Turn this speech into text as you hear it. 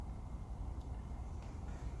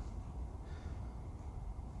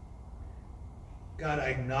God, I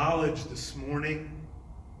acknowledge this morning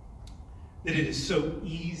that it is so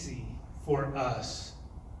easy for us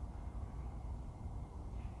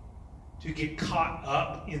to get caught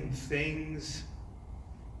up in things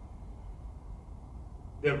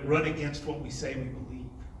that run against what we say we believe.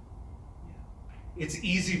 It's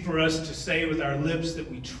easy for us to say with our lips that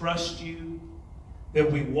we trust you,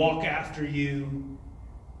 that we walk after you,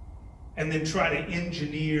 and then try to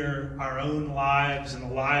engineer our own lives and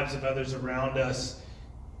the lives of others around us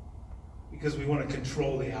because we want to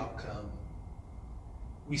control the outcome.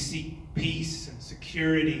 We seek peace and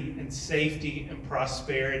security and safety and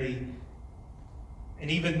prosperity.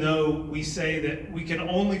 And even though we say that we can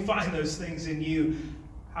only find those things in you,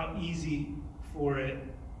 how easy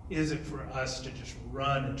is it for us to just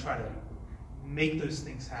run and try to make those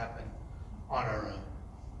things happen on our own?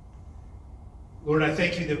 Lord, I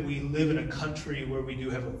thank you that we live in a country where we do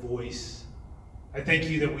have a voice. I thank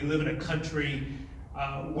you that we live in a country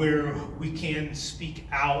where we can speak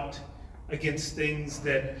out against things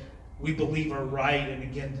that we believe are right, and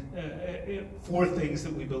again, for things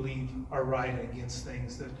that we believe are right, and against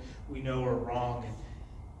things that we know are wrong. And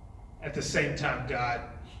at the same time, God,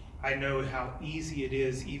 I know how easy it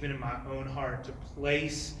is, even in my own heart, to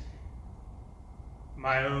place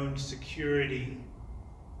my own security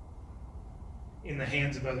in the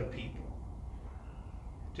hands of other people.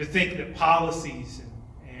 To think that policies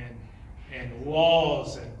and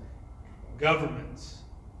laws and governments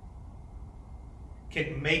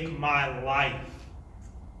can make my life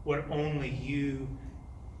what only you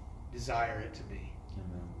desire it to be.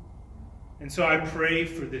 Amen. And so I pray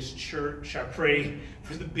for this church. I pray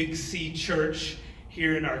for the Big C church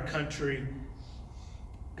here in our country.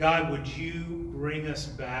 God, would you bring us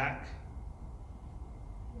back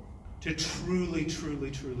to truly, truly,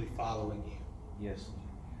 truly following you? Yes.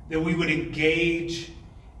 That we would engage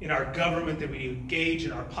in our government, that we engage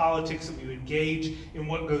in our politics, that we would engage in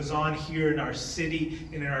what goes on here in our city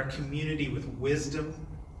and in our community with wisdom.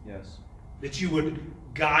 Yes. That you would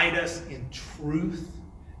guide us in truth,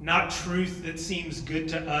 not truth that seems good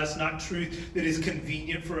to us, not truth that is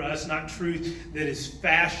convenient for us, not truth that is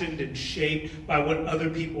fashioned and shaped by what other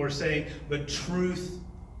people are saying, but truth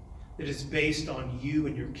that is based on you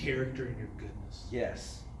and your character and your goodness.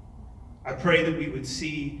 Yes. I pray that we would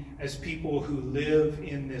see, as people who live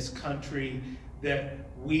in this country, that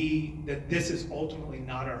this is ultimately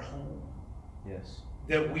not our home. Yes.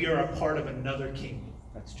 That we are a part of another kingdom.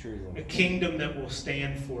 That's true, Lord. A kingdom that will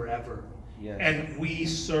stand forever. Yes. And we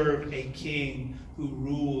serve a king who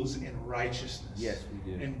rules in righteousness. Yes,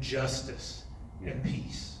 we do. And justice and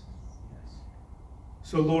peace. Yes.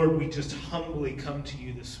 So, Lord, we just humbly come to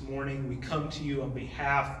you this morning. We come to you on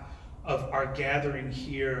behalf of our gathering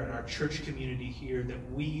here and our church community here,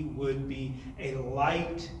 that we would be a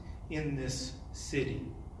light in this city.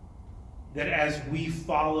 That as we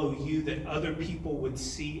follow you, that other people would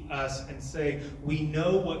see us and say, we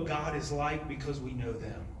know what God is like because we know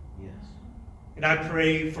them. Yes. And I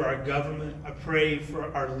pray for our government. I pray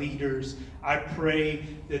for our leaders. I pray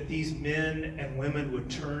that these men and women would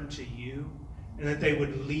turn to you, and that they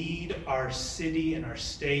would lead our city and our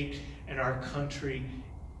state and our country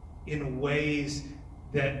in ways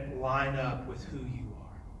that line up with who you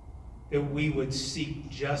are. That we would seek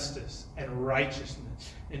justice and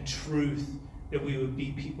righteousness and truth. That we would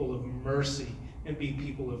be people of mercy and be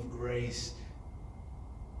people of grace.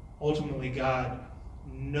 Ultimately, God,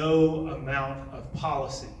 no amount of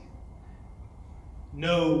policy,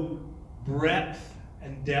 no breadth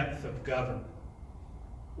and depth of government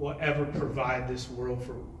will ever provide this world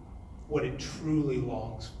for what it truly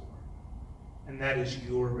longs for. And that is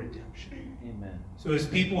your redemption. Amen. So as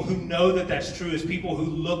people who know that that's true, as people who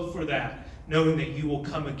look for that, knowing that you will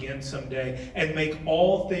come again someday and make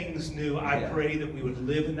all things new, I pray that we would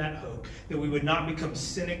live in that hope, that we would not become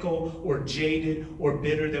cynical or jaded or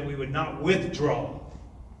bitter, that we would not withdraw,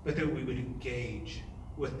 but that we would engage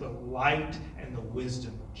with the light and the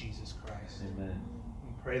wisdom of Jesus Christ. Amen.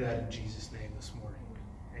 We pray that in Jesus' name this morning.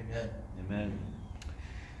 Amen. Amen.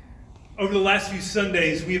 Over the last few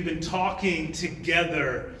Sundays, we have been talking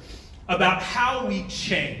together about how we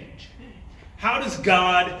change. How does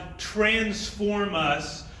God transform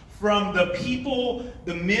us from the people,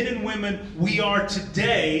 the men and women we are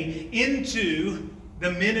today, into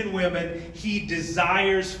the men and women he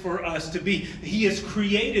desires for us to be? He has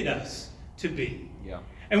created us to be. Yeah.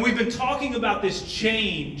 And we've been talking about this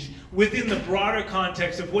change within the broader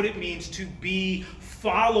context of what it means to be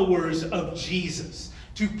followers of Jesus.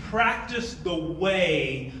 To practice the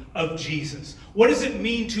way of Jesus. What does it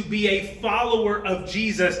mean to be a follower of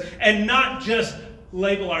Jesus and not just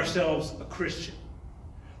label ourselves a Christian?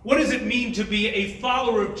 What does it mean to be a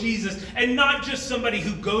follower of Jesus, and not just somebody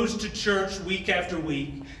who goes to church week after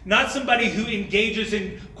week, not somebody who engages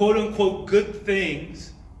in quote-unquote good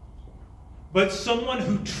things, but someone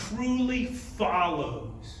who truly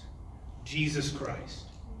follows Jesus Christ?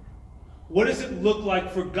 What does it look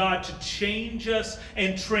like for God to change us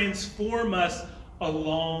and transform us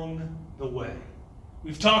along the way?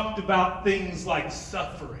 We've talked about things like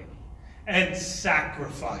suffering and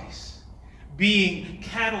sacrifice being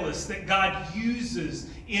catalysts that God uses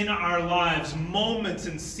in our lives, moments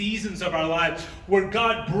and seasons of our lives where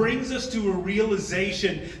God brings us to a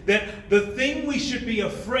realization that the thing we should be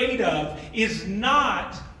afraid of is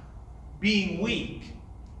not being weak,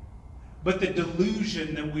 but the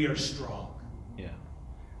delusion that we are strong. Yeah.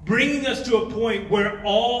 Bringing us to a point where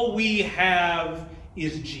all we have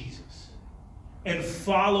is Jesus and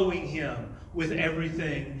following him with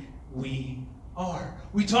everything we are.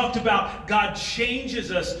 We talked about God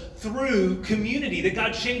changes us through community, that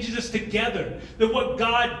God changes us together, that what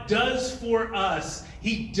God does for us,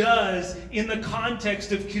 he does in the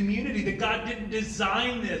context of community, that God didn't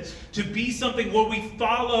design this to be something where we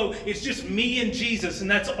follow, it's just me and Jesus, and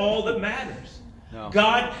that's all that matters. No.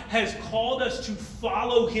 God has called us to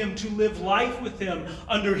follow him, to live life with him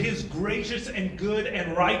under his gracious and good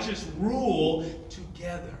and righteous rule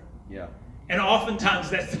together. Yeah. And oftentimes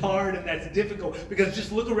that's hard and that's difficult, because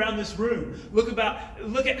just look around this room. Look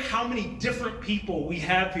at how many different people we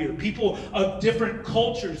have here. People of different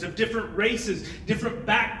cultures, of different races, different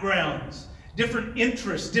backgrounds, different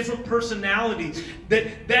interests, different personalities.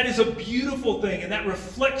 That is a beautiful thing, and that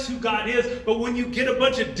reflects who God is. But when you get a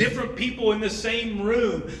bunch of different people in the same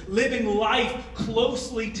room, living life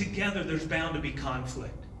closely together, there's bound to be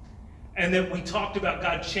conflict. And then we talked about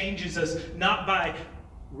God changes us not by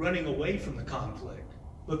running away from the conflict,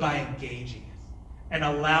 but by engaging it and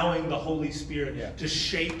allowing the Holy Spirit to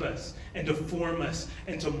shape us and to form us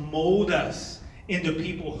and to mold us into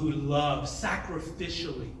people who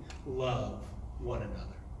sacrificially love one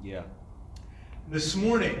another. Yeah. This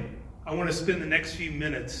morning, I want to spend the next few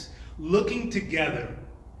minutes looking together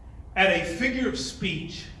at a figure of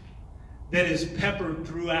speech that is peppered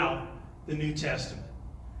throughout the New Testament.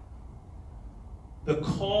 The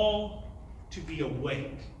call to be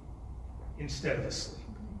awake instead of asleep.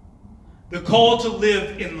 The call to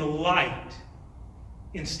live in the light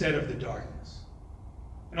instead of the darkness.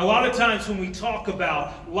 And a lot of times when we talk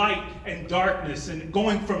about light and darkness and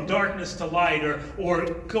going from darkness to light or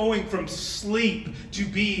going from sleep to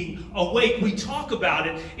being awake, we talk about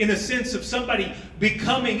it in a sense of somebody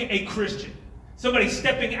becoming a Christian. Somebody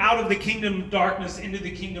stepping out of the kingdom of darkness into the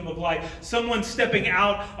kingdom of light. Someone stepping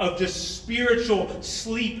out of just spiritual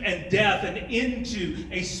sleep and death and into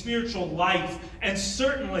a spiritual life. And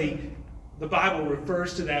certainly the Bible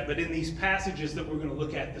refers to that, but in these passages that we're going to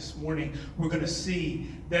look at this morning, we're going to see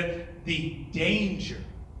that the danger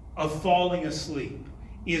of falling asleep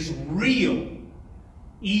is real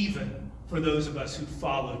even for those of us who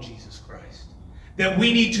follow Jesus Christ. That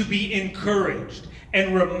we need to be encouraged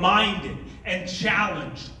and reminded and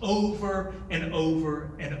challenged over and over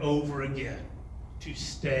and over again to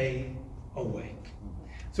stay awake.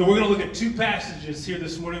 So we're going to look at two passages here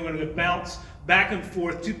this morning. We're going to bounce back and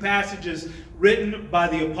forth. Two passages written by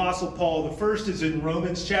the Apostle Paul. The first is in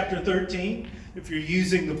Romans chapter 13. If you're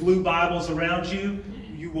using the blue Bibles around you,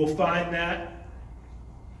 you will find that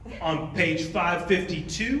on page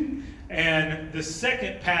 552. And the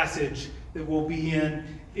second passage that we'll be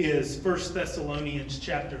in is 1 Thessalonians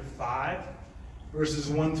chapter 5, verses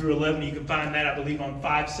 1 through 11. You can find that, I believe, on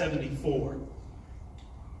 574.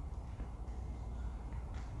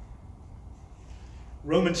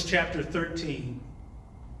 Romans chapter 13.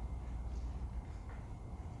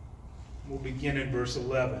 We'll begin in verse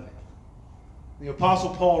 11. The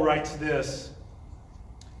Apostle Paul writes this: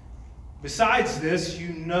 "Besides this,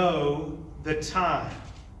 you know the time,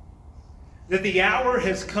 that the hour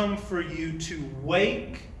has come for you to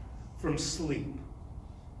wake from sleep.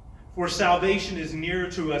 For salvation is nearer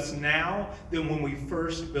to us now than when we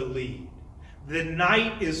first believed. The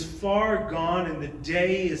night is far gone and the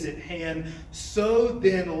day is at hand. So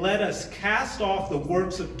then let us cast off the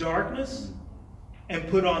works of darkness and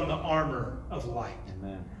put on the armor of light.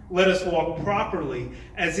 Amen. Let us walk properly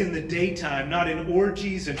as in the daytime, not in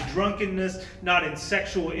orgies and drunkenness, not in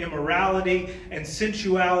sexual immorality and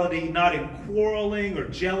sensuality, not in quarreling or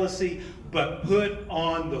jealousy, but put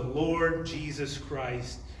on the Lord Jesus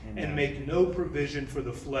Christ. Amen. And make no provision for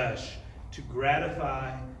the flesh to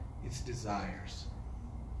gratify its desires."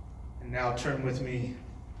 And now turn with me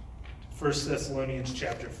to 1 Thessalonians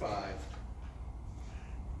chapter 5.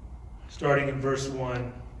 Starting in verse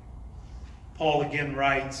 1. Paul again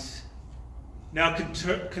writes, "Now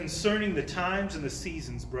concerning the times and the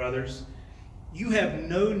seasons, brothers, you have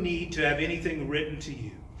no need to have anything written to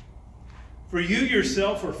you. For you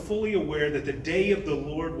yourself are fully aware that the day of the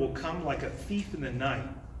Lord will come like a thief in the night.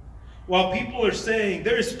 While people are saying,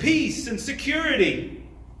 'There is peace and security,'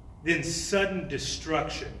 then sudden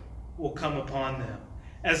destruction will come upon them,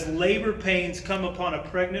 as labor pains come upon a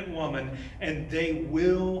pregnant woman, and they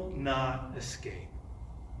will not escape.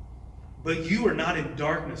 But you are not in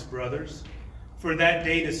darkness, brothers, for that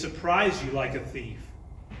day to surprise you like a thief.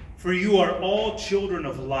 For you are all children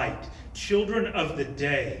of light, children of the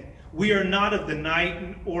day. We are not of the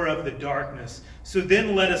night or of the darkness. So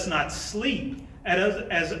then let us not sleep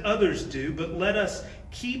as others do, but let us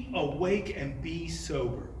keep awake and be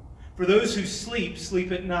sober. For those who sleep,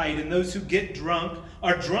 sleep at night, and those who get drunk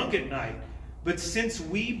are drunk at night. But since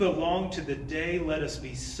we belong to the day, let us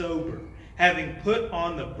be sober, having put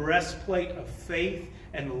on the breastplate of faith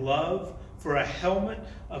and love, for a helmet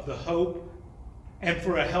of the hope, and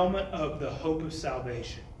for a helmet of the hope of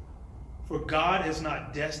salvation. For God has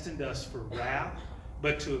not destined us for wrath,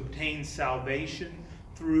 but to obtain salvation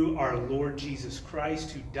through our Lord Jesus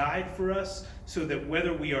Christ, who died for us, so that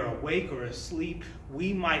whether we are awake or asleep,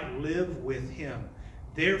 we might live with him.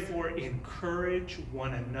 Therefore, encourage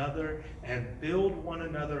one another and build one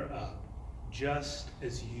another up, just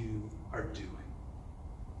as you are doing."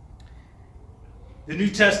 The New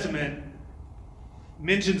Testament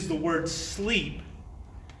mentions the word sleep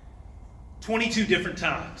 22 different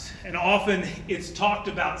times. And often it's talked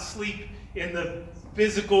about sleep in the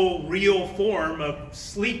physical, real form of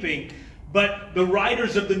sleeping. But the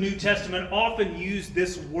writers of the New Testament often use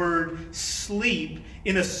this word sleep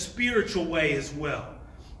in a spiritual way as well.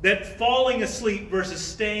 That falling asleep versus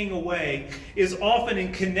staying awake is often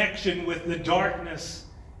in connection with the darkness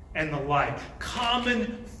and the light.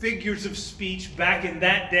 Common figures of speech back in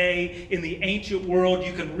that day in the ancient world.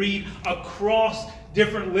 You can read across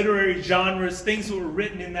different literary genres, things that were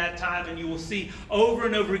written in that time, and you will see over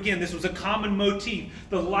and over again this was a common motif: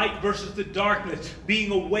 the light versus the darkness,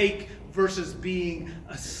 being awake versus being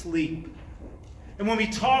asleep. And when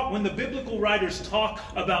the biblical writers talk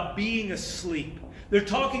about being asleep, they're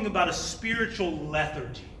talking about a spiritual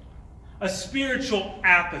lethargy, a spiritual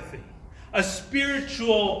apathy, a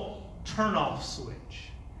spiritual turn-off switch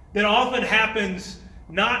that often happens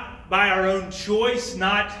not by our own choice,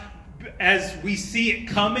 not as we see it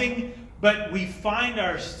coming, but we find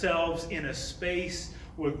ourselves in a space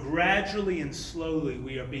where gradually and slowly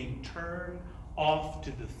we are being turned off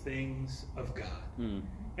to the things of God.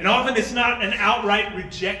 And often it's not an outright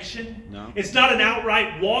rejection. No. It's not an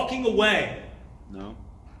outright walking away. No.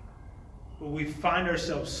 But we find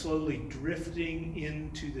ourselves slowly drifting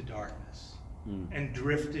into the darkness and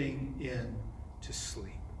drifting into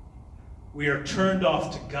sleep. We are turned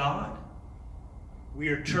off to God. We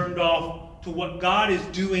are turned off to what God is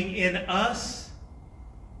doing in us.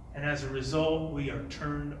 And as a result, we are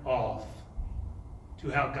turned off to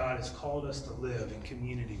how God has called us to live in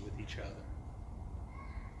community with each other.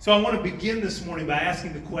 So I want to begin this morning by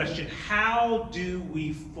asking the question, how do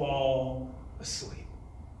we fall asleep?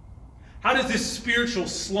 How does this spiritual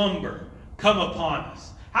slumber come upon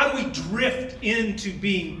us? How do we drift into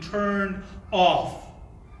being turned off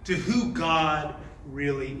to who God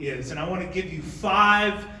really is? And I want to give you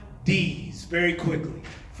 5 D's very quickly.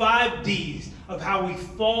 5 D's of how we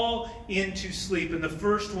fall into sleep. And the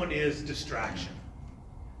first one is distraction.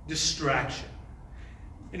 Distraction.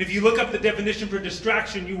 And if you look up the definition for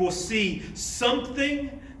distraction, you will see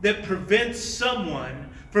something that prevents someone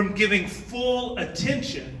from giving full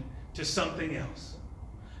attention to something else.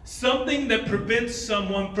 Something that prevents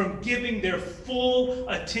someone from giving their full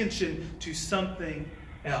attention to something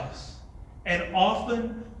else. And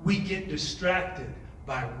often we get distracted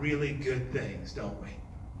by really good things, don't we?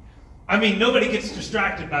 I mean, nobody gets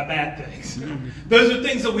distracted by bad things. Those are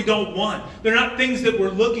things that we don't want. They're not things that we're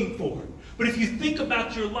looking for. But if you think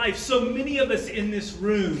about your life, so many of us in this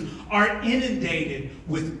room are inundated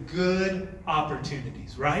with good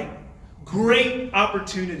opportunities, right? Great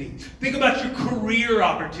opportunities. Think about your career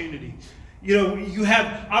opportunities. You know, you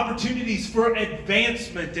have opportunities for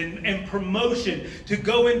advancement and promotion, to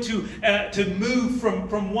go into, to move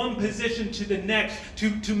from one position to the next,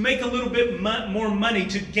 to make a little bit more money,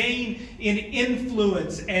 to gain in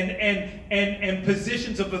influence and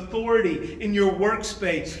positions of authority in your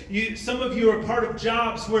workspace. Some of you are part of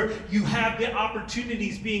jobs where you have the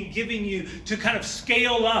opportunities being given you to kind of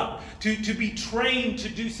scale up, to be trained to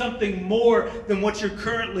do something more than what you're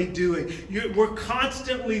currently doing. We're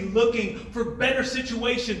constantly looking for better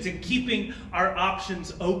situations and keeping our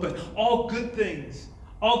options open. All good things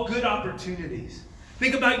all good opportunities.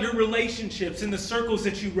 Think about your relationships in the circles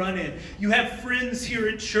that you run in. You have friends here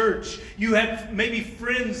at church. You have maybe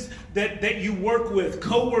friends that you work with,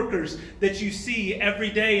 coworkers that you see every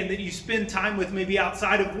day and that you spend time with maybe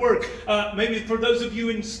outside of work. Maybe for those of you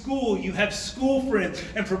in school, you have school friends.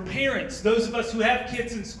 And for parents, those of us who have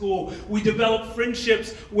kids in school, we develop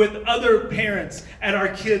friendships with other parents at our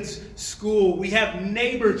kids' school. We have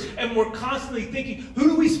neighbors, and we're constantly thinking, who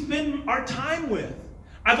do we spend our time with?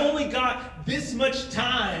 I've only got this much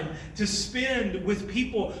time to spend with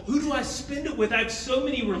people. Who do I spend it with? I have so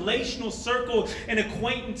many relational circles and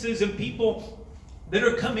acquaintances and people that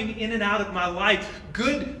are coming in and out of my life.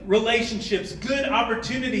 Good relationships, good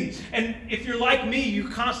opportunities. And if you're like me,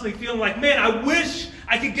 you're constantly feeling like, man, I wish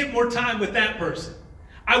I could get more time with that person.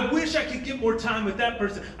 I wish I could get more time with that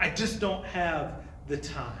person. I just don't have the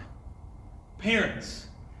time. Parents,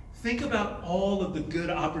 think about all of the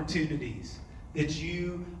good opportunities that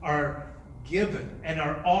you are given and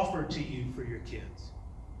are offered to you for your kids.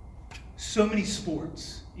 So many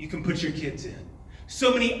sports you can put your kids in.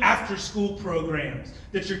 So many after-school programs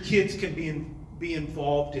that your kids can be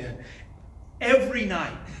involved in. Every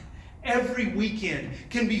night, every weekend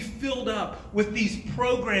can be filled up with these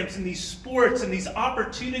programs and these sports and these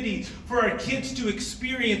opportunities for our kids to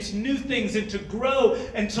experience new things and to grow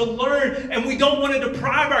and to learn. And we don't want to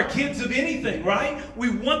deprive our kids of anything, right? We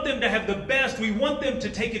want them to have the best. We want them to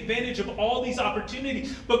take advantage of all these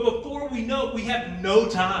opportunities. But before we know it, we have no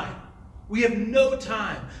time. We have no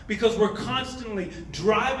time because we're constantly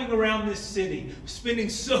driving around this city, spending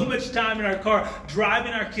so much time in our car,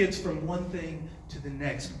 driving our kids from one thing to the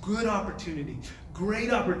next. Good opportunity,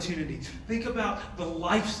 great opportunity. Think about the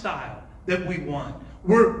lifestyle that we want.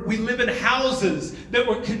 We live in houses that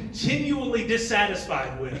we're continually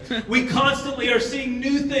dissatisfied with. We constantly are seeing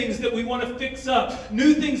new things that we want to fix up,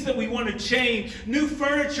 new things that we want to change, new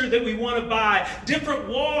furniture that we want to buy, different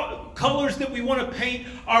wall colors that we want to paint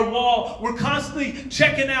our wall. We're constantly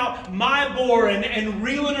checking out MyBore and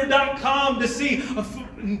Realtor.com to see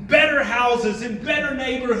better houses in better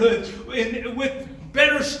neighborhoods with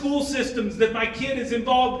better school systems that my kid is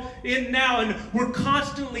involved in now. And we're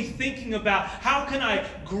constantly thinking about, how can I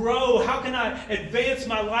grow? How can I advance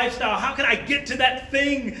my lifestyle? How can I get to that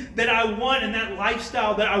thing that I want and that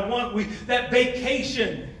lifestyle that I want? That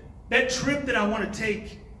vacation, that trip that I want to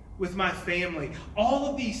take with my family. All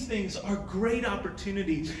of these things are great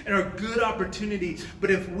opportunities and are good opportunities.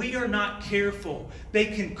 But if we are not careful, they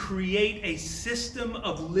can create a system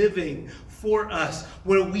of living for us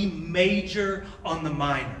where we major on the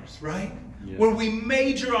minors, right? Yeah. Where we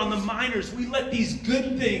major on the minors, we let these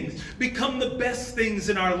good things become the best things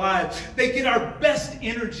in our lives. They get our best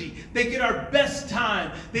energy. They get our best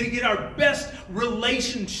time. They get our best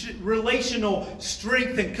relational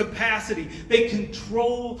strength and capacity. They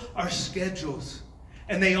control our schedules.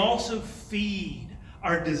 And they also feed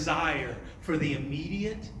our desire for the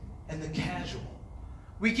immediate and the casual.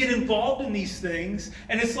 We get involved in these things,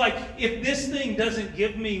 and it's like, if this thing doesn't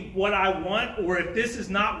give me what I want, or if this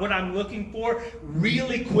is not what I'm looking for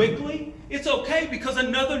really quickly, it's okay, because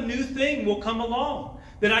another new thing will come along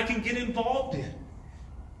that I can get involved in.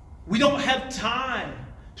 We don't have time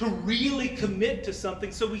to really commit to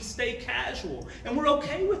something, so we stay casual, and we're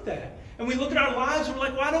okay with that. And we look at our lives, and we're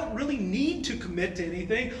like, well, I don't really need to commit to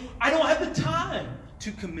anything. I don't have the time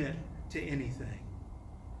to commit to anything.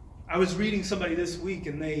 I was reading somebody this week,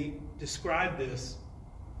 and they described this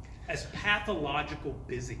as pathological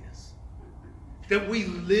busyness. That we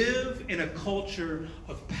live in a culture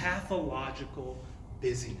of pathological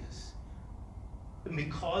busyness. And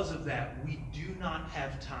because of that, we do not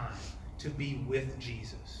have time to be with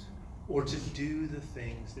Jesus or to do the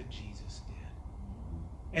things that Jesus did.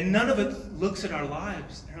 And none of it looks at our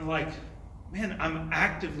lives and are like, man, I'm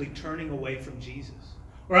actively turning away from Jesus.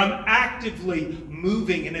 Or I'm actively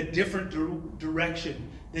moving in a different direction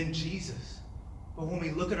than Jesus. But when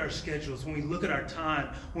we look at our schedules, when we look at our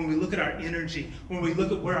time, when we look at our energy, when we look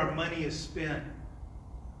at where our money is spent,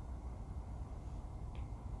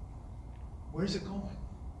 where's it going?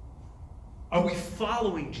 Are we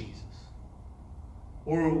following Jesus?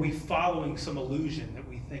 Or are we following some illusion that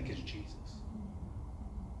we think is Jesus?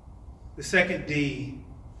 The second D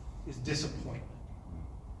is disappointment.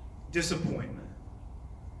 Disappointment.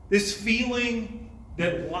 This feeling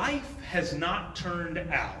that life has not turned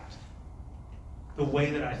out the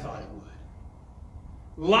way that I thought it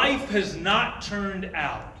would. Life has not turned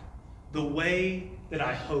out the way that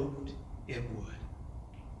I hoped it would.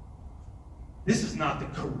 This is not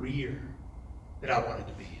the career that I wanted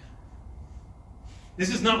to be in.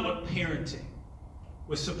 This is not what parenting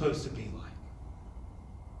was supposed to be like.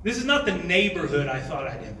 This is not the neighborhood I thought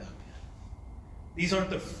I'd end up in. These aren't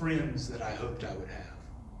the friends that I hoped I would have.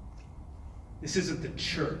 This isn't the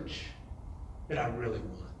church that I really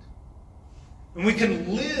want. And we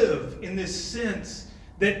can live in this sense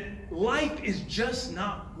that life is just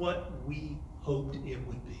not what we hoped it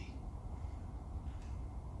would be.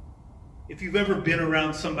 If you've ever been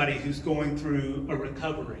around somebody who's going through a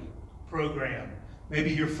recovery program,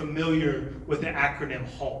 maybe you're familiar with the acronym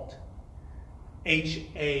HALT.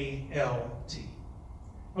 H-A-L-T.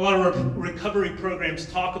 A lot of recovery programs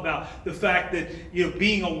talk about the fact that,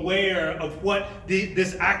 being aware of what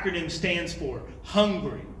this acronym stands for.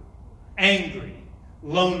 Hungry, angry,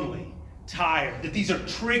 lonely, tired. That these are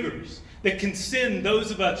triggers that can send those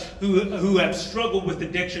of us who have struggled with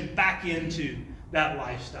addiction back into that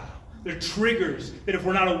lifestyle. They're triggers that, if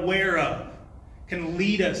we're not aware of, can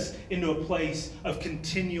lead us into a place of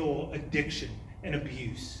continual addiction and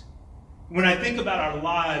abuse. When I think about our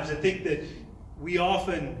lives, I think that we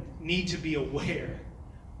often need to be aware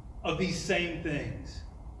of these same things.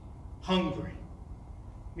 Hungry.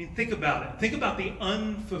 I mean, think about it. Think about the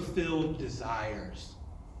unfulfilled desires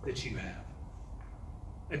that you have.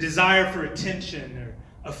 A desire for attention or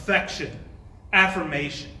affection,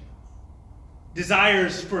 affirmation.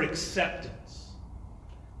 Desires for acceptance.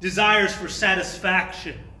 Desires for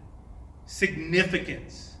satisfaction,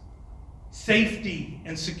 significance, safety,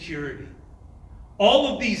 and security.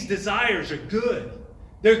 All of these desires are good.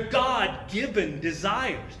 They're God-given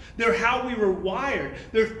desires. They're how we were wired.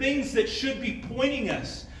 They're things that should be pointing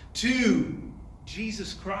us to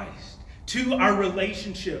Jesus Christ, to our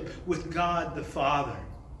relationship with God the Father.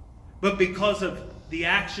 But because of the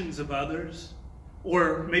actions of others,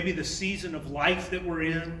 or maybe the season of life that we're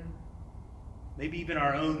in, maybe even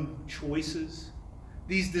our own choices,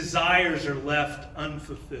 these desires are left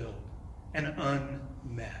unfulfilled and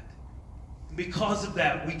unmet. Because of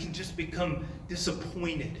that, we can just become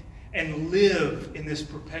disappointed and live in this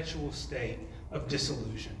perpetual state of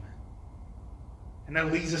disillusionment. And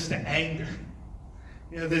that leads us to anger.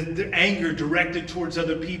 The anger directed towards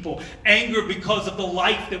other people. Anger because of the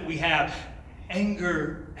life that we have.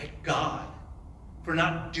 Anger at God for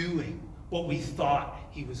not doing what we thought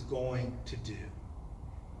he was going to do.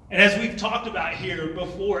 And as we've talked about here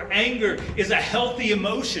before, anger is a healthy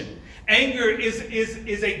emotion. Anger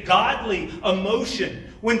is a godly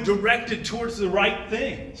emotion when directed towards the right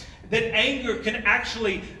thing. That anger can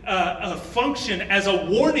actually function as a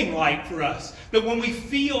warning light for us. That when we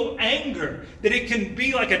feel anger, that it can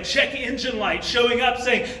be like a check engine light showing up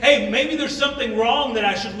saying, hey, maybe there's something wrong that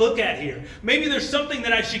I should look at here. Maybe there's something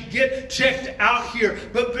that I should get checked out here.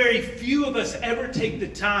 But very few of us ever take the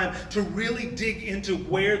time to really dig into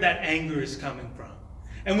where that anger is coming from.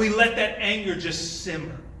 And we let that anger just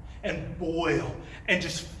simmer and boil and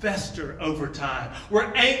just fester over time.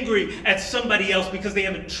 We're angry at somebody else because they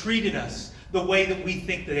haven't treated us the way that we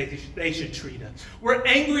think that they should treat us. We're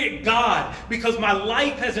angry at God because my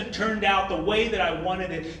life hasn't turned out the way that I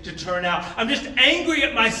wanted it to turn out. I'm just angry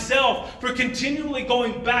at myself for continually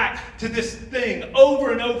going back to this thing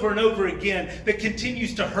over and over and over again that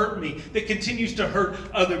continues to hurt me, that continues to hurt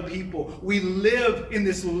other people. We live in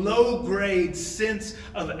this low-grade sense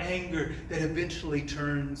of anger that eventually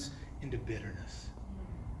turns into bitterness.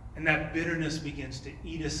 And that bitterness begins to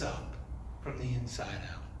eat us up from the inside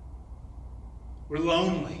out. We're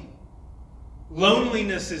lonely.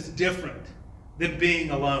 Loneliness is different than being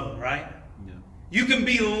alone, right? Yeah. You can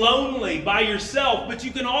be lonely by yourself, but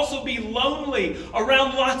you can also be lonely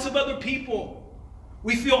around lots of other people.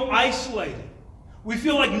 We feel isolated. We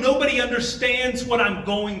feel like nobody understands what I'm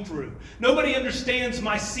going through. Nobody understands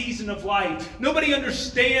my season of life. Nobody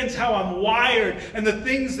understands how I'm wired and the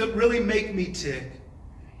things that really make me tick.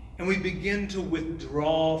 And we begin to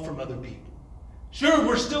withdraw from other people. Sure,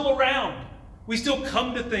 we're still around. We still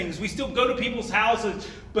come to things. We still go to people's houses.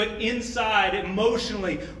 But inside,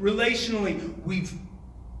 emotionally, relationally, we've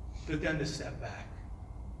begun to step back.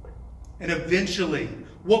 And eventually,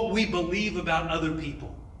 what we believe about other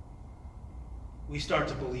people, we start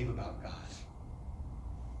to believe about God.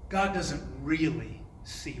 God doesn't really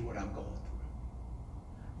see what I'm going through.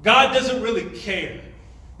 God doesn't really care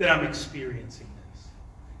that I'm experiencing this.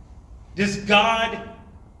 Does God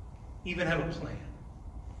even have a plan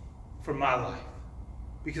for my life?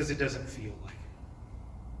 Because it doesn't feel like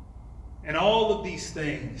it. And all of these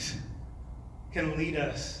things can lead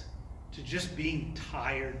us to just being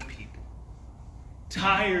tired people.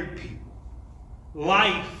 Tired people.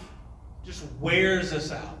 Life just wears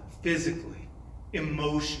us out physically,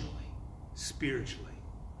 emotionally, spiritually.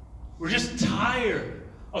 We're just tired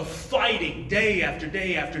of fighting day after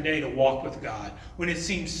day after day to walk with God, when it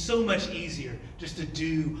seems so much easier just to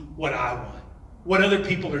do what I want, what other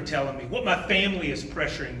people are telling me, what my family is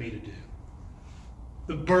pressuring me to do.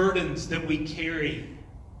 The burdens that we carry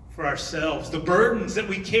for ourselves, the burdens that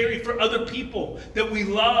we carry for other people that we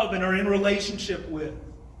love and are in relationship with,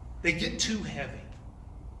 they get too heavy.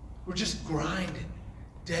 We're just grinding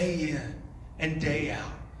day in and day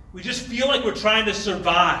out. We just feel like we're trying to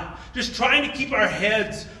survive, just trying to keep our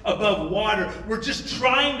heads above water. We're just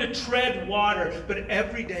trying to tread water, but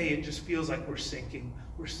every day it just feels like we're sinking,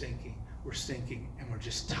 and we're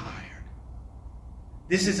just tired.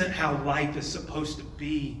 This isn't how life is supposed to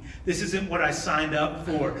be. This isn't what I signed up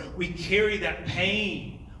for. We carry that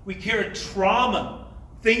pain. We carry trauma,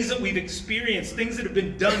 things that we've experienced, things that have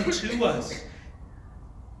been done to us.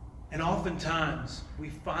 And oftentimes, we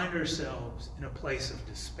find ourselves in a place of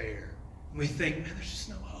despair. And we think, man, there's just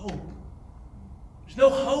no hope. There's no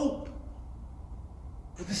hope.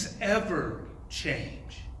 Will this ever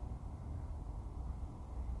change?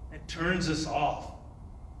 It turns us off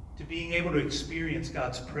to being able to experience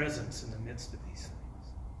God's presence in the midst of these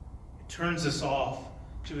things. It turns us off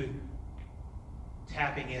to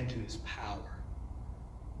tapping into his power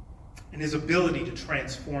and his ability to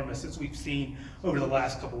transform us, as we've seen over the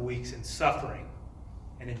last couple of weeks, in suffering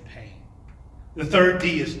and in pain. The third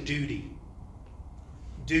D is duty.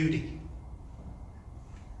 Duty.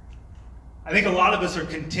 I think a lot of us are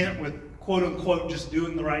content with, quote unquote, just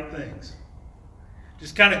doing the right things.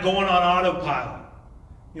 Just kind of going on autopilot.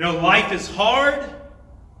 You know, life is hard,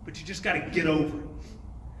 but you just got to get over it.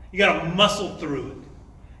 You got to muscle through it.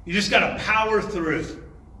 You just got to power through it.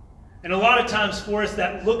 And a lot of times for us,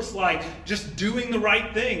 that looks like just doing the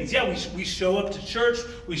right things. Yeah, we show up to church.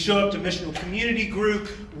 We show up to missional community group.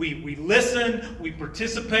 We listen. We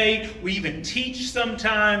participate. We even teach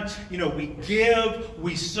sometimes. You know, we give.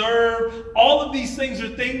 We serve. All of these things are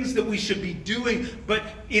things that we should be doing. But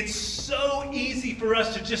it's so easy for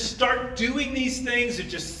us to just start doing these things. It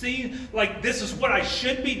just seems like this is what I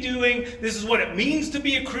should be doing. This is what it means to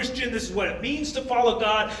be a Christian. This is what it means to follow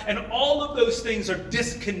God. And all of those things are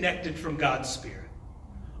disconnected from God's Spirit.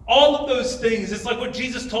 All of those things, it's like what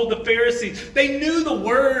Jesus told the Pharisees. They knew the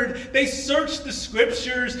Word. They searched the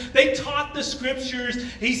Scriptures. They taught the Scriptures.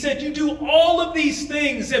 He said, you do all of these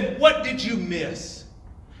things, and what did you miss?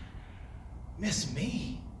 Miss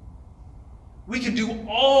me. We can do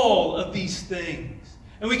all of these things,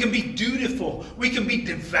 and we can be dutiful. We can be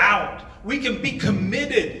devout. We can be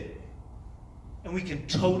committed, and we can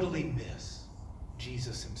totally miss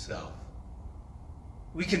Jesus himself.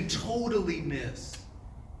 We can totally miss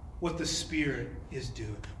what the Spirit is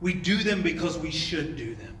doing. We do them because we should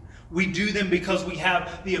do them. We do them because we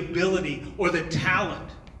have the ability or the talent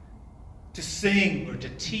to sing or to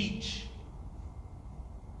teach.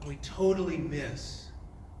 We totally miss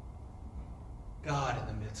God in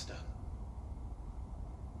the midst of it.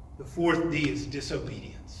 The fourth D is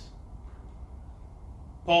disobedience.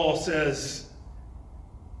 Paul says,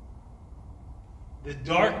 the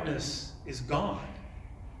darkness is gone.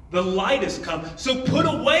 The light has come. So put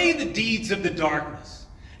away the deeds of the darkness.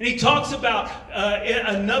 And he talks about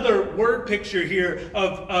another word picture here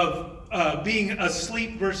of being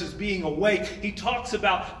asleep versus being awake. He talks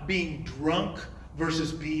about being drunk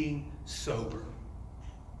versus being sober.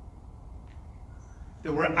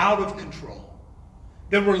 That we're out of control.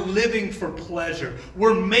 That we're living for pleasure.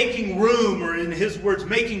 We're making room, or in his words,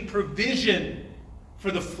 making provision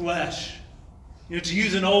for the flesh. You know, to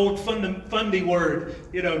use an old fundy word,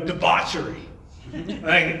 you know, debauchery.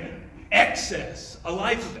 Like excess. A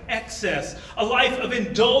life of excess. A life of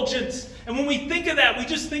indulgence. And when we think of that, we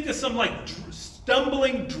just think of some like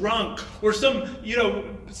stumbling drunk or some, you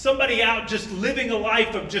know, somebody out just living a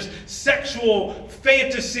life of just sexual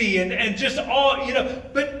fantasy and just all, you know.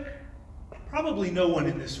 But probably no one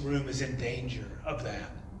in this room is in danger of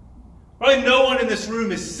that. Probably no one in this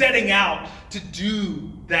room is setting out to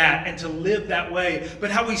do that and to live that way.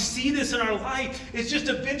 But how we see this in our life is just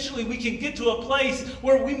eventually we can get to a place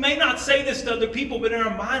where we may not say this to other people, but in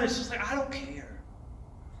our mind it's just like, I don't care.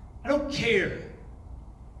 I don't care.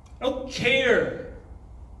 I don't care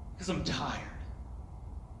because I'm tired.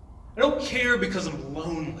 I don't care because I'm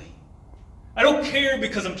lonely. I don't care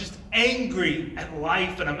because I'm just angry at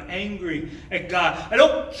life and I'm angry at God. I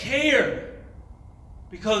don't care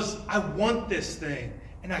because I want this thing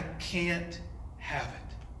and I can't have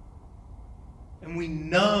it. And we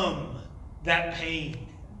numb that pain.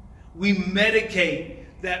 We medicate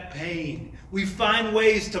that pain. We find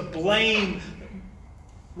ways to blame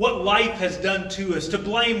what life has done to us, to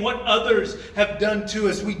blame what others have done to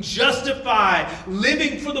us. We justify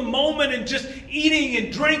living for the moment and just eating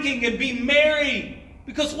and drinking and being merry.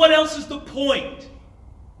 Because what else is the point?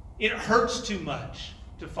 It hurts too much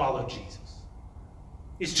to follow Jesus.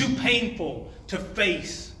 It's too painful to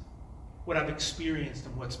face what I've experienced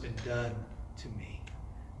and what's been done to me.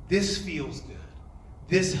 This feels good.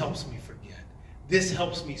 This helps me forget. This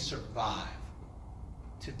helps me survive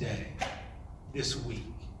today, this week,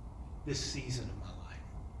 this season of my life.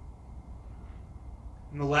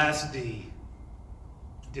 And the last D,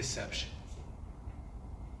 deception.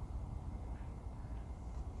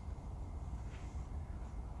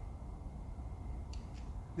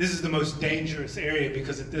 This is the most dangerous area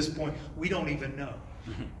because at this point, we don't even know.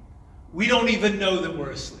 We don't even know that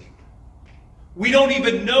we're asleep. We don't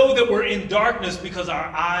even know that we're in darkness because our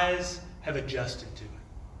eyes have adjusted to it.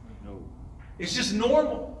 No. It's just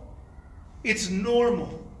normal. It's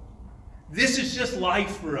normal. This is just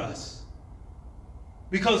life for us.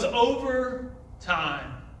 Because over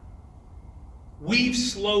time, we've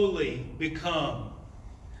slowly become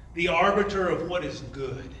the arbiter of what is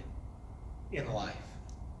good in life.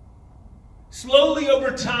 Slowly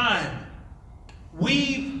over time,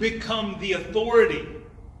 we've become the authority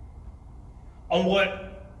on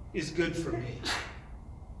what is good for me.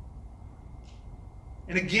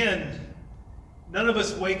 And again, none of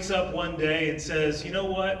us wakes up one day and says, you know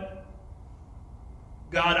what?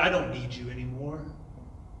 God, I don't need you anymore.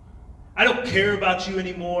 I don't care about you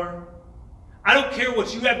anymore. I don't care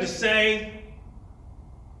what you have to say.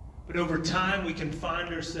 But over time, we can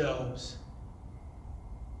find ourselves,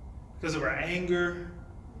 because of our anger,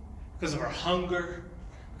 because of our hunger,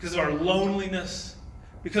 because of our loneliness,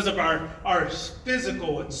 because of our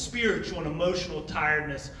physical and spiritual and emotional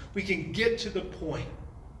tiredness, we can get to the point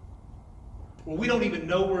where we don't even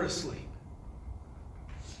know we're asleep.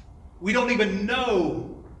 We don't even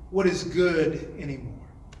know what is good anymore.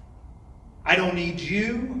 I don't need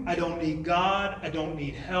you. I don't need God. I don't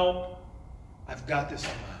need help. I've got this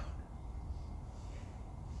on my own.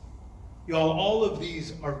 Y'all, all of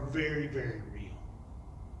these are very, very real.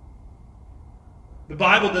 The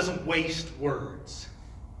Bible doesn't waste words.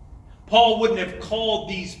 Paul wouldn't have called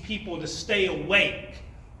these people to stay awake,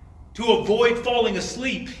 to avoid falling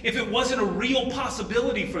asleep, if it wasn't a real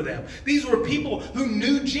possibility for them. These were people who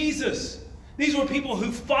knew Jesus. These were people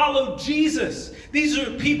who followed Jesus. These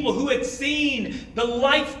are people who had seen the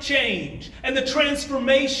life change and the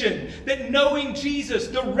transformation that knowing Jesus,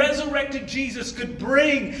 the resurrected Jesus, could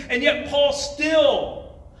bring. And yet Paul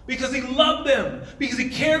still, because he loved them, because he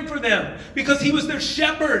cared for them, because he was their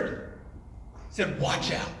shepherd, said,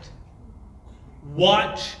 watch out.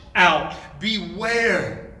 Watch out.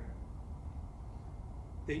 Beware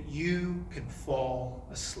that you can fall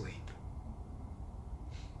asleep.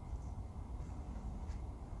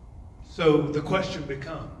 So the question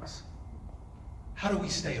becomes, how do we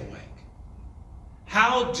stay awake?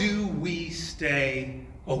 How do we stay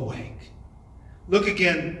awake? Look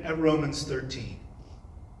again at Romans 13.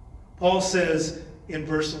 Paul says in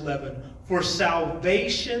verse 11, for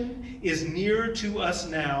salvation is nearer to us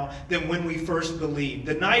now than when we first believed.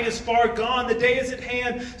 The night is far gone, the day is at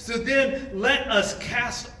hand. So then let us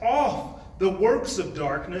cast off the works of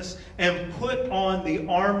darkness and put on the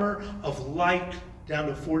armor of light. Down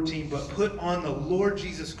to 14, but put on the Lord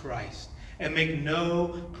Jesus Christ and make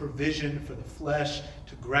no provision for the flesh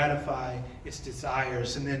to gratify its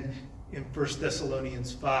desires. And then in 1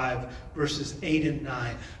 Thessalonians 5, verses 8 and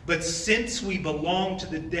 9. But since we belong to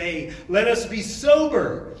the day, let us be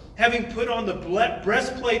sober, having put on the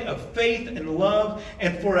breastplate of faith and love,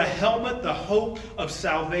 and for a helmet the hope of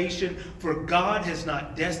salvation. For God has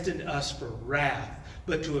not destined us for wrath,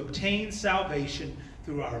 but to obtain salvation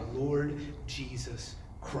through our Lord Jesus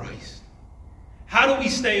Christ. How do we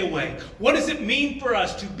stay awake? What does it mean for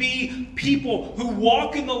us to be people who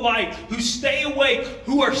walk in the light, who stay awake,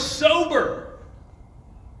 who are sober?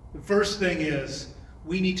 The first thing is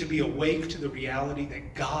we need to be awake to the reality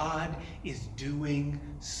that God is doing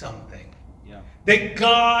something. Yeah. That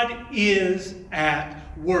God is at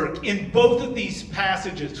work. In both of these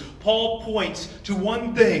passages, Paul points to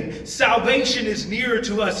one thing. Salvation is nearer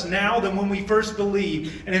to us now than when we first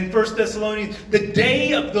believed. And in 1 Thessalonians, the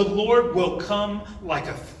day of the Lord will come like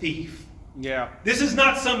a thief. Yeah. This is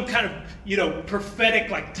not some kind of,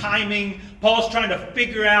 prophetic timing Paul's trying to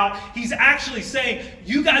figure out. He's actually saying,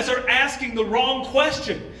 you guys are asking the wrong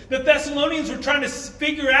question. The Thessalonians were trying to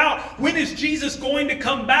figure out, when is Jesus going to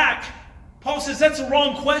come back? Paul says that's the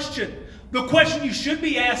wrong question. The question you should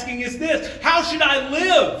be asking is this: how should I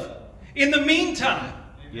live in the meantime?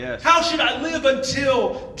 Yes. How should I live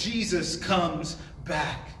until Jesus comes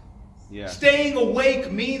back? Yeah. Staying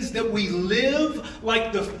awake means that we live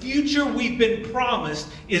like the future we've been promised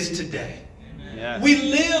is today. Yes. We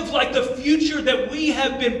live like the future that we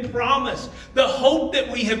have been promised, the hope that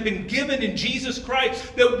we have been given in Jesus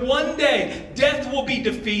Christ, that one day death will be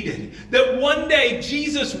defeated, that one day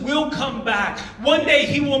Jesus will come back, one day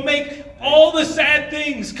he will make all the sad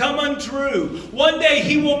things come untrue. One day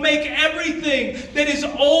he will make everything that is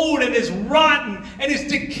old and is rotten and is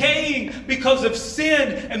decaying because of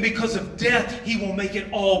sin and because of death, he will make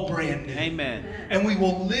it all brand new. Amen. And we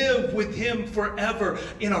will live with him forever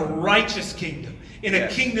in a righteous kingdom, in a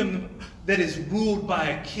kingdom that is ruled by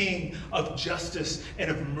a king of justice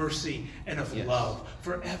and of mercy and of love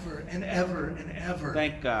forever and ever and ever.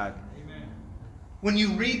 Thank God. When you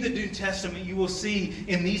read the New Testament, you will see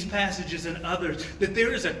in these passages and others that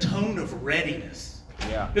there is a tone of readiness.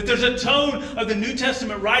 Yeah. That there's a tone of the New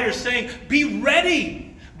Testament writers saying, be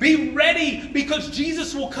ready. Be ready because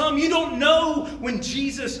Jesus will come. You don't know when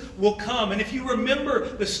Jesus will come. And if you remember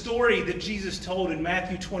the story that Jesus told in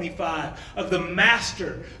Matthew 25 of the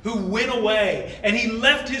master who went away and he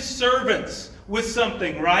left his servants with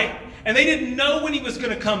something, right? And they didn't know when he was going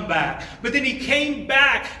to come back. But then he came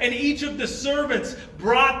back and each of the servants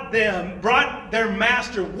brought their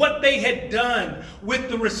master what they had done with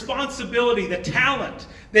the responsibility, the talent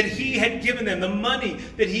that he had given them, the money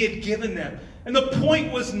that he had given them. And the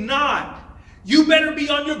point was not, you better be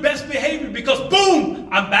on your best behavior because boom,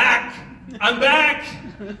 I'm back. I'm back.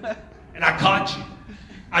 And I caught you.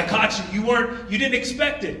 I caught you. You didn't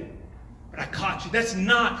expect it. But I caught you. That's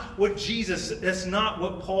not what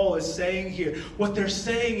Paul is saying here. What they're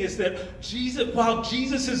saying is that while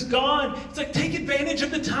Jesus is gone, it's like take advantage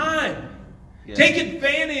of the time. Yeah. Take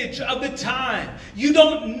advantage of the time. You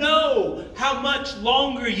don't know how much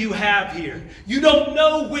longer you have here. You don't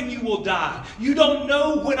know when you will die. You don't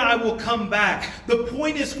know when I will come back. The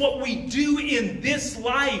point is what we do in this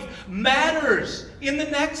life matters in the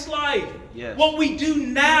next life. Yes. What we do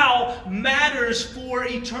now matters for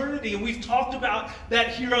eternity. And we've talked about that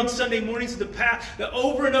here on Sunday mornings in the past, that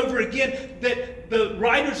over and over again, that the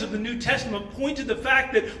writers of the New Testament point to the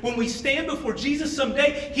fact that when we stand before Jesus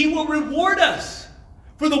someday, he will reward us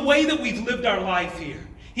for the way that we've lived our life here.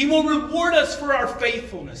 He will reward us for our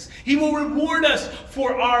faithfulness. He will reward us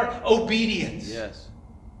for our obedience. Yes.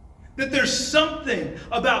 That there's something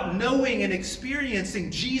about knowing and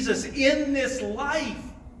experiencing Jesus in this life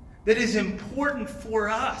that is important for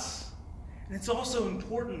us. And it's also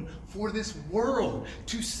important for this world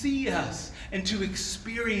to see us and to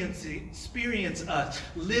experience us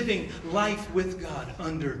living life with God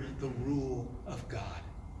under the rule of God.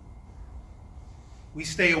 We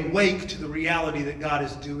stay awake to the reality that God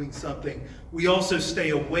is doing something. We also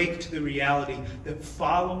stay awake to the reality that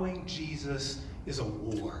following Jesus is a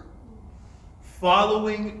war.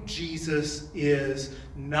 Following Jesus is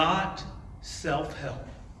not self-help.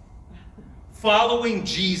 Following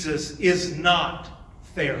Jesus is not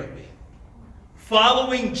therapy.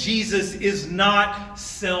 Following Jesus is not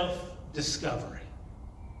self-discovery.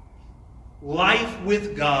 Life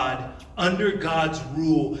with God, under God's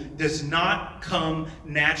rule, does not come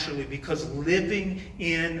naturally because living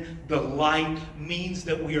in the light means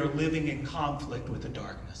that we are living in conflict with the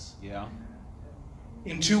darkness. Yeah.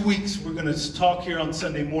 In 2 weeks, we're going to talk here on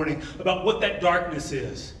Sunday morning about what that darkness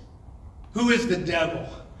is. Who is the devil?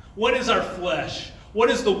 What is our flesh? What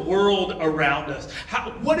is the world around us?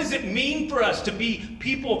 What does it mean for us to be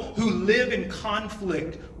people who live in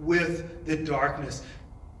conflict with the darkness?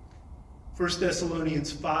 1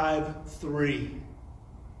 Thessalonians 5:3.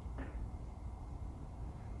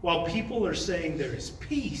 While people are saying there is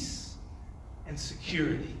peace and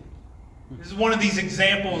security. This is one of these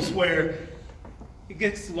examples where it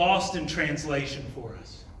gets lost in translation for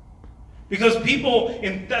us. Because people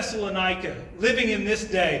in Thessalonica, living in this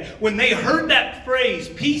day, when they heard that phrase,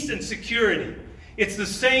 peace and security, it's the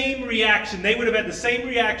same reaction. They would have had the same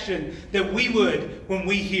reaction that we would when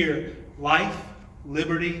we hear life,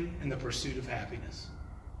 liberty, and the pursuit of happiness.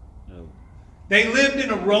 No. They lived in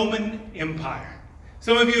a Roman Empire.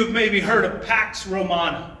 Some of you have maybe heard of Pax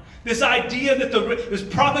Romana. This idea that this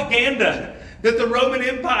propaganda that the Roman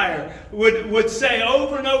Empire would say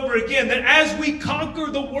over and over again, that as we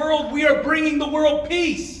conquer the world, we are bringing the world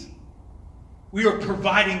peace. We are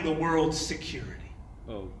providing the world security.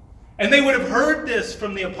 Oh. And they would have heard this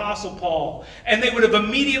from the Apostle Paul, and they would have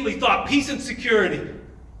immediately thought, peace and security.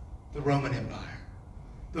 The Roman Empire.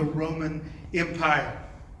 The Roman Empire.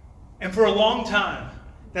 And for a long time,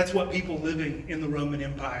 that's what people living in the Roman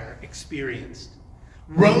Empire experienced.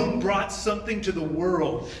 Rome brought something to the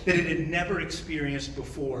world that it had never experienced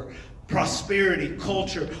before. Prosperity,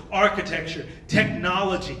 culture, architecture,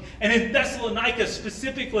 technology. And in Thessalonica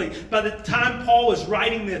specifically, by the time Paul was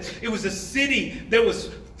writing this, it was a city that was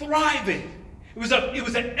thriving. It was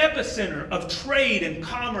an epicenter of trade and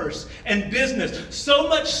commerce and business. So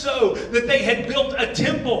much so that they had built a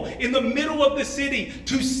temple in the middle of the city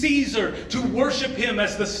to Caesar to worship him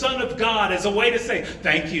as the Son of God, as a way to say,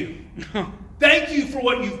 thank you. Thank you for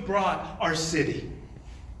what you've brought our city.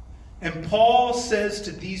 And Paul says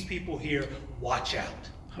to these people here, watch out.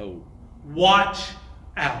 Oh. Watch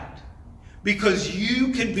out. Because you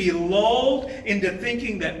can be lulled into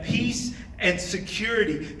thinking that peace and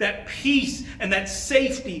security, that peace and that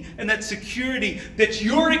safety and that security that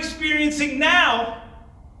you're experiencing now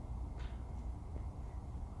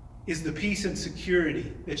is the peace and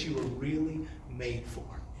security that you were really made for.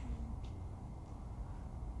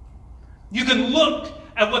 You can look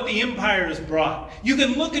at what the empire has brought. You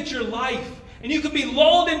can look at your life and you can be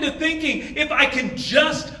lulled into thinking, if I can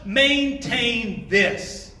just maintain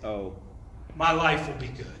this, my life will be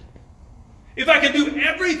good. If I can do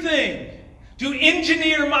everything to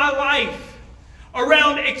engineer my life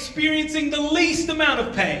around experiencing the least amount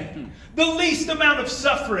of pain, the least amount of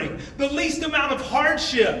suffering, the least amount of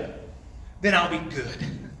hardship, then I'll be good.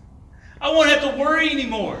 I won't have to worry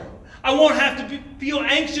anymore. I won't have to feel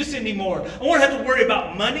anxious anymore. I won't have to worry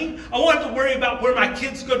about money. I won't have to worry about where my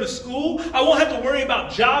kids go to school. I won't have to worry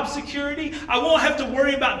about job security. I won't have to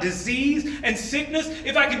worry about disease and sickness.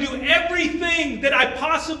 If I can do everything that I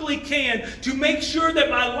possibly can to make sure that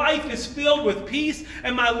my life is filled with peace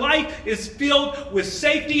and my life is filled with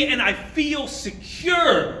safety and I feel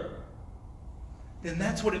secure, then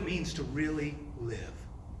that's what it means to really live.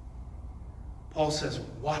 Paul says,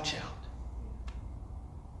 watch out.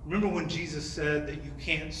 Remember when Jesus said that you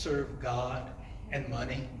can't serve God and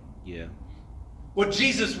money? Yeah. What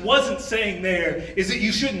Jesus wasn't saying there is that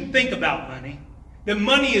you shouldn't think about money, that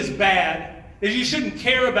money is bad, that you shouldn't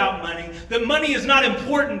care about money, that money is not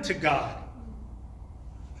important to God.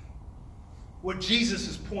 What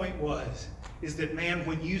Jesus' point was is that, man,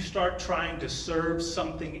 when you start trying to serve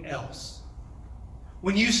something else,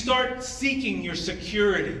 when you start seeking your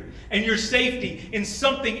security and your safety in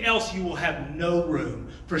something else, you will have no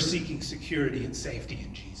room for seeking security and safety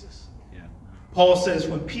in Jesus. Yeah. Paul says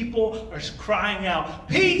when people are crying out,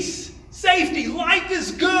 peace, safety, life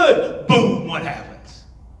is good, boom, what happens?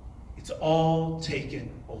 It's all taken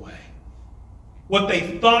away. What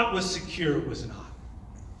they thought was secure was not.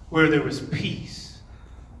 Where there was peace,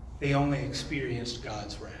 they only experienced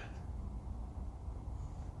God's wrath.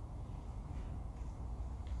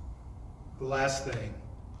 The last thing,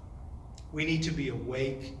 we need to be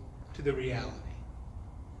awake to the reality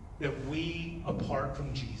that we, apart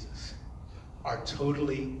from Jesus, are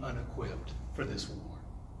totally unequipped for this war.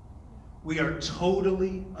 We are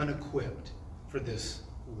totally unequipped for this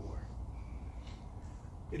war.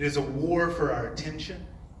 It is a war for our attention.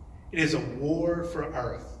 It is a war for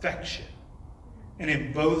our affection. And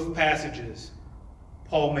in both passages,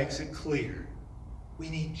 Paul makes it clear we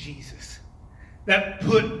need Jesus. That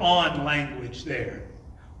put on language there.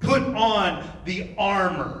 Put on the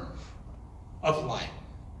armor of light.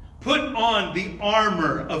 Put on the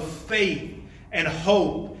armor of faith and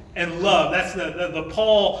hope and love. That's the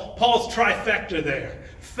Paul's trifecta there.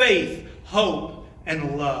 Faith, hope,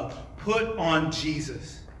 and love. Put on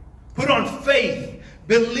Jesus. Put on faith,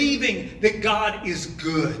 believing that God is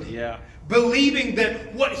good. Yeah. Believing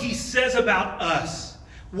that what he says about us,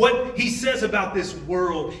 what he says about this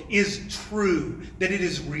world is true, that it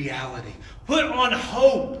is reality. Put on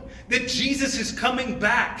hope that Jesus is coming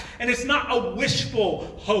back. And it's not a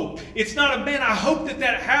wishful hope. It's not a, man, I hope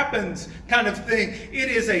that happens kind of thing. It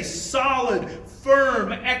is a solid,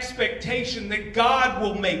 firm expectation that God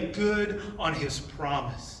will make good on his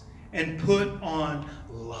promise. And put on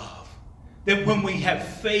love. That when we have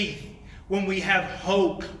faith, when we have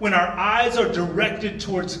hope, when our eyes are directed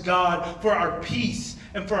towards God for our peace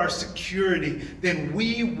and for our security, then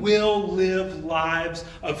we will live lives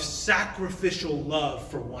of sacrificial love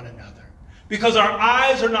for one another. Because our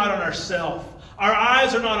eyes are not on ourselves. Our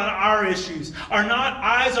eyes are not on our issues. Our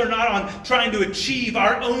eyes are not on trying to achieve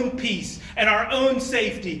our own peace and our own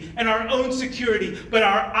safety and our own security. But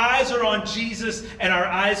our eyes are on Jesus, and our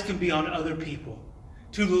eyes can be on other people.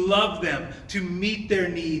 To love them, to meet their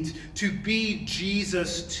needs, to be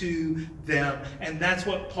Jesus to them. And that's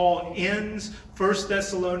what Paul ends 1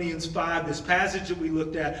 Thessalonians 5, this passage that we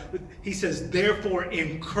looked at. He says, therefore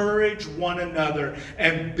encourage one another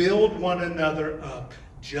and build one another up,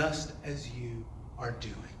 just as you are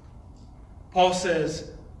doing. Paul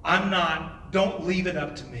says, I'm not don't leave it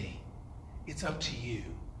up to me. It's up to you.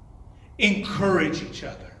 Encourage each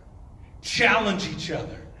other. Challenge each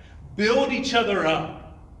other. Build each other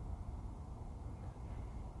up.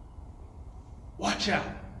 Watch out.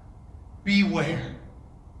 Beware.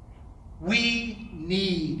 We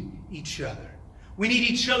need each other. We need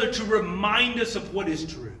each other to remind us of what is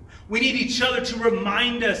true. We need each other to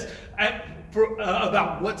remind us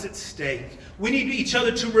about what's at stake. We need each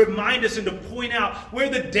other to remind us and to point out where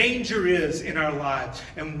the danger is in our lives.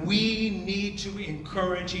 And we need to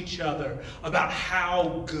encourage each other about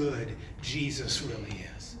how good Jesus really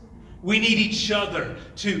is. We need each other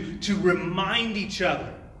to remind each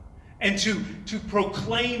other and to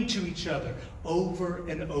proclaim to each other over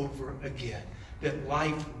and over again that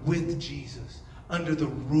life with Jesus, under the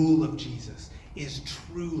rule of Jesus, is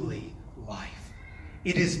truly life.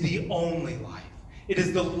 It is the only life. It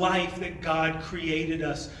is the life that God created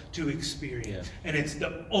us to experience. Yeah. And it's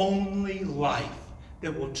the only life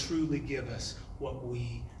that will truly give us what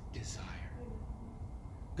we desire.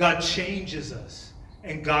 God changes us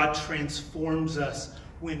and God transforms us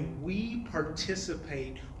when we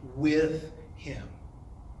participate with Him.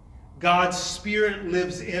 God's Spirit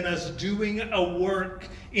lives in us, doing a work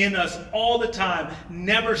in us all the time,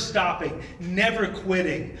 never stopping, never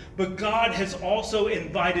quitting. But God has also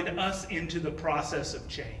invited us into the process of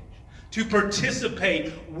change, to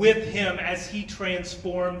participate with Him as He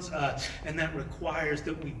transforms us. And that requires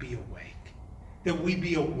that we be awake, that we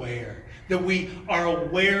be aware, that we are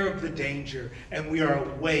aware of the danger, and we are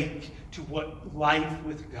awake to what life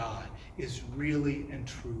with God is really and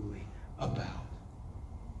truly about.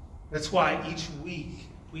 That's why each week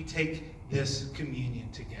we take this communion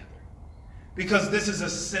together. Because this is a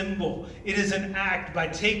symbol. It is an act. By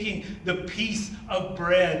taking the piece of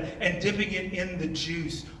bread and dipping it in the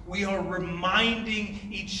juice, we are reminding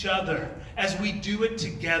each other as we do it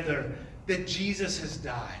together that Jesus has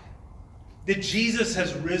died, that Jesus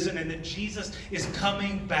has risen, and that Jesus is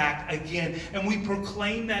coming back again. And we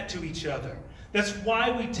proclaim that to each other. That's why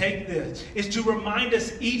we take this, is to remind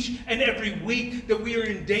us each and every week that we are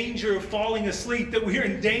in danger of falling asleep, that we are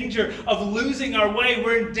in danger of losing our way,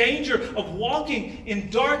 we're in danger of walking in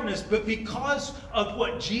darkness. But because of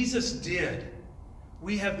what Jesus did,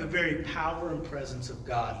 we have the very power and presence of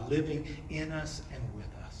God living in us and with us.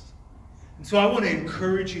 And so I want to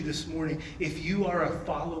encourage you this morning, if you are a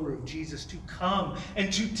follower of Jesus, to come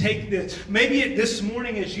and to take this. Maybe this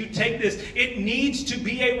morning as you take this, it needs to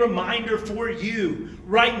be a reminder for you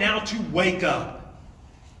right now to wake up.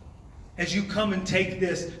 As you come and take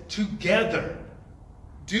this together,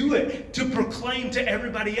 do it to proclaim to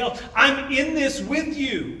everybody else, I'm in this with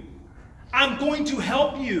you. I'm going to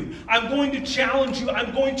help you. I'm going to challenge you.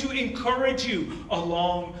 I'm going to encourage you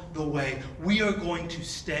along the way. We are going to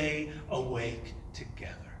stay awake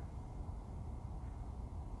together.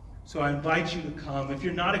 So I invite you to come. If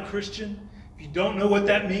you're not a Christian, if you don't know what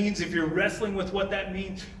that means, if you're wrestling with what that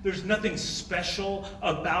means, there's nothing special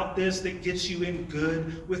about this that gets you in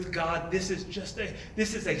good with God. This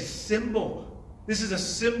is a symbol. This is a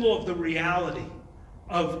symbol of the reality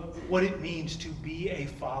of what it means to be a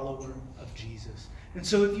follower of Jesus. And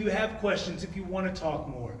so if you have questions, if you want to talk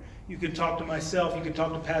more, you can talk to myself, you can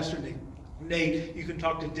talk to Pastor Nate, you can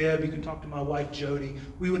talk to Deb, you can talk to my wife Jody.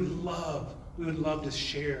 We would love to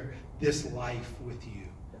share this life with you,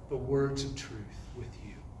 the words of truth with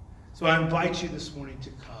you. So I invite you this morning to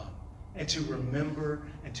come and to remember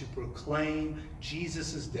and to proclaim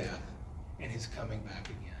Jesus' death and His coming back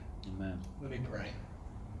again. Amen. Let me pray.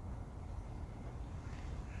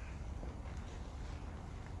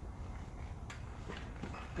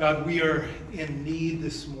 God, we are in need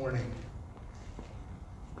this morning.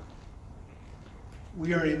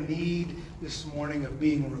 We are in need this morning of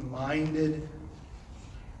being reminded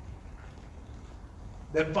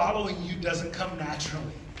that following you doesn't come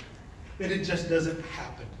naturally, that it just doesn't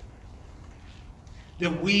happen.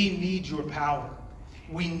 That we need your power.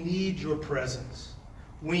 We need your presence.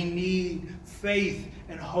 We need faith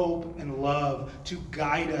and hope and love to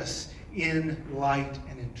guide us in light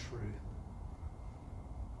and in truth.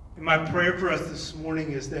 And my prayer for us this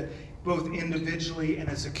morning is that both individually and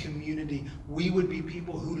as a community, we would be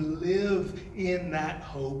people who live in that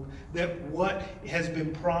hope, that what has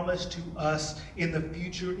been promised to us in the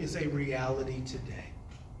future is a reality today.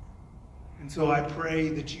 And so I pray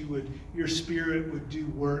that your Spirit would do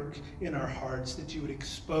work in our hearts, that you would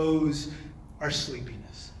expose our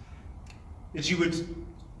sleepiness, that you would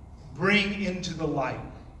bring into the light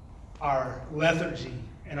our lethargy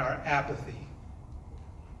and our apathy.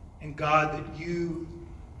 And God, that you,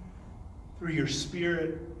 through your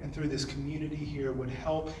Spirit and through this community here, would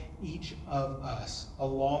help each of us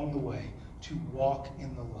along the way to walk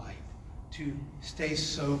in the light, to stay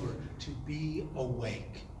sober, to be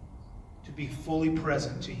awake, to be fully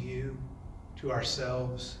present to you, to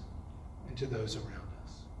ourselves, and to those around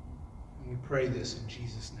us. And we pray this in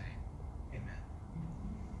Jesus' name.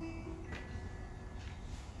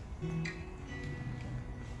 Amen.